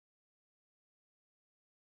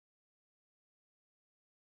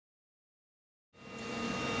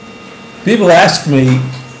People ask me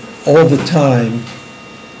all the time,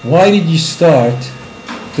 why did you start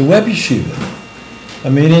the Web Yeshiva? I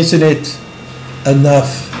mean, isn't it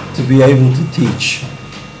enough to be able to teach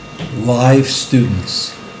live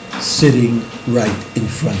students sitting right in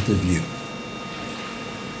front of you?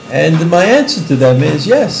 And my answer to them is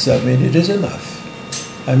yes, I mean, it is enough.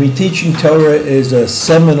 I mean, teaching Torah is a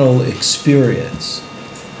seminal experience,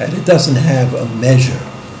 and it doesn't have a measure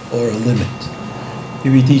or a limit.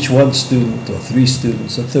 If you teach one student or 3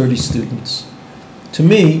 students or 30 students, to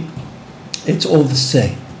me, it's all the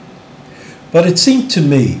same. But it seemed to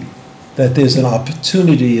me that there's an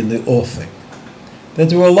opportunity in the offing, that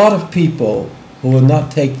there were a lot of people who are not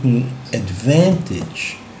taking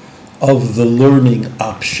advantage of the learning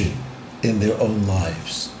option in their own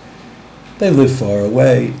lives. They live far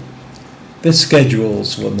away, their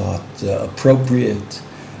schedules were not appropriate,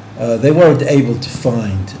 they weren't able to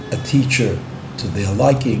find a teacher to their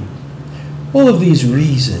liking. All of these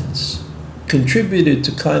reasons contributed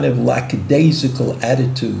to kind of lackadaisical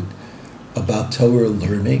attitude about Torah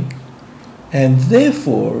learning, and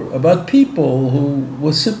therefore about people who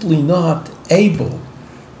were simply not able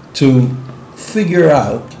to figure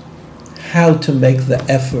out how to make the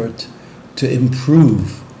effort to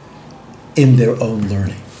improve in their own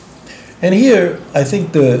learning. And here, I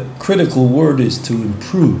think the critical word is to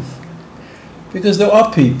improve, because there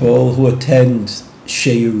are people who attend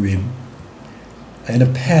shiurim in a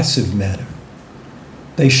passive manner.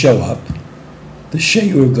 They show up, the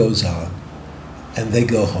shiur goes on, and they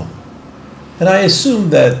go home. And I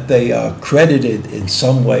assume that they are credited in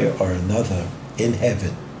some way or another in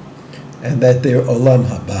heaven, and that their olam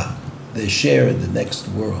haba, their share in the next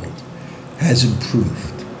world, has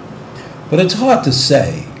improved. But it's hard to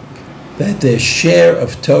say that their share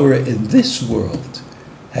of Torah in this world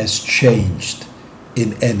has changed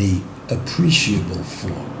in any appreciable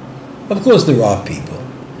form. Of course, there are people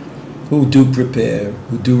who do prepare,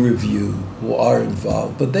 who do review, who are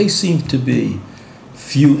involved, but they seem to be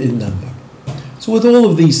few in number. So with all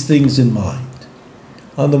of these things in mind,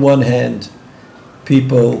 on the one hand,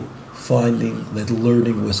 people finding that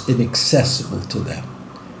learning was inaccessible to them,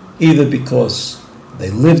 either because they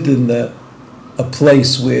lived in a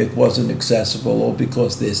place where it wasn't accessible, or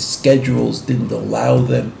because their schedules didn't allow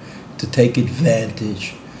them to take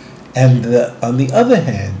advantage. And on the other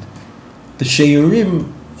hand, the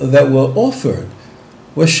shiurim that were offered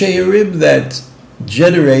were shiurim that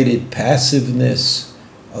generated passiveness,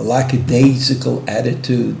 a lackadaisical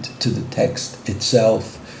attitude to the text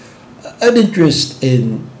itself, an interest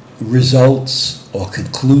in results or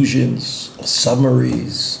conclusions or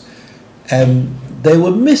summaries, and they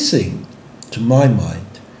were missing, to my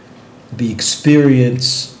mind, the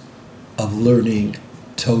experience of learning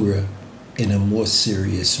Torah in a more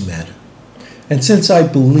serious manner. And since I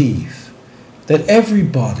believe that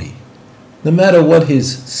everybody, no matter what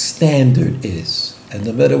his standard is, and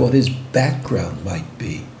no matter what his background might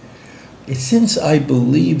be, since I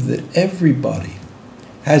believe that everybody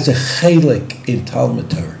has a chelik in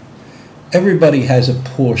Talmud Torah, everybody has a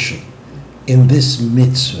portion in this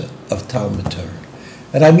mitzvah of Talmud Torah.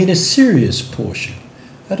 And I mean a serious portion.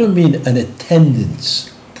 I don't mean an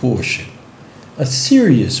attendance portion. A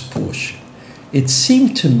serious portion. It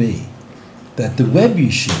seemed to me that the Web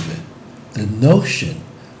Yeshiva, the notion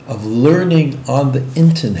of learning on the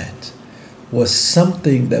internet, was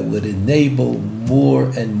something that would enable more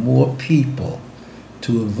and more people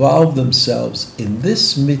to involve themselves in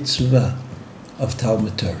this mitzvah of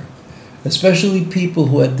Talmud Torah, especially people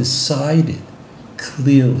who had decided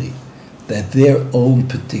clearly that their own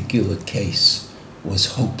particular case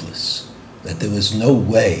was hopeless, that there was no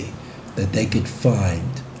way that they could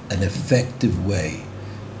find an effective way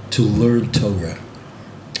to learn Torah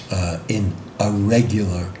in a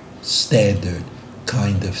regular, standard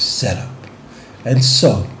kind of setup. And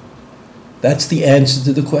so, that's the answer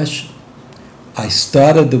to the question. I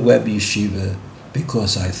started the Web Yeshiva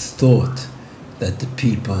because I thought that the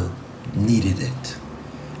people needed it.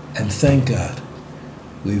 And thank God,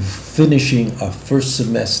 we're finishing our first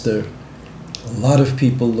semester, a lot of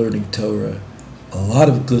people learning Torah, a lot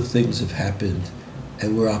of good things have happened,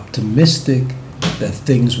 and we're optimistic that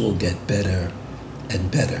things will get better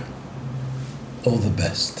and better. All the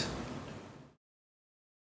best.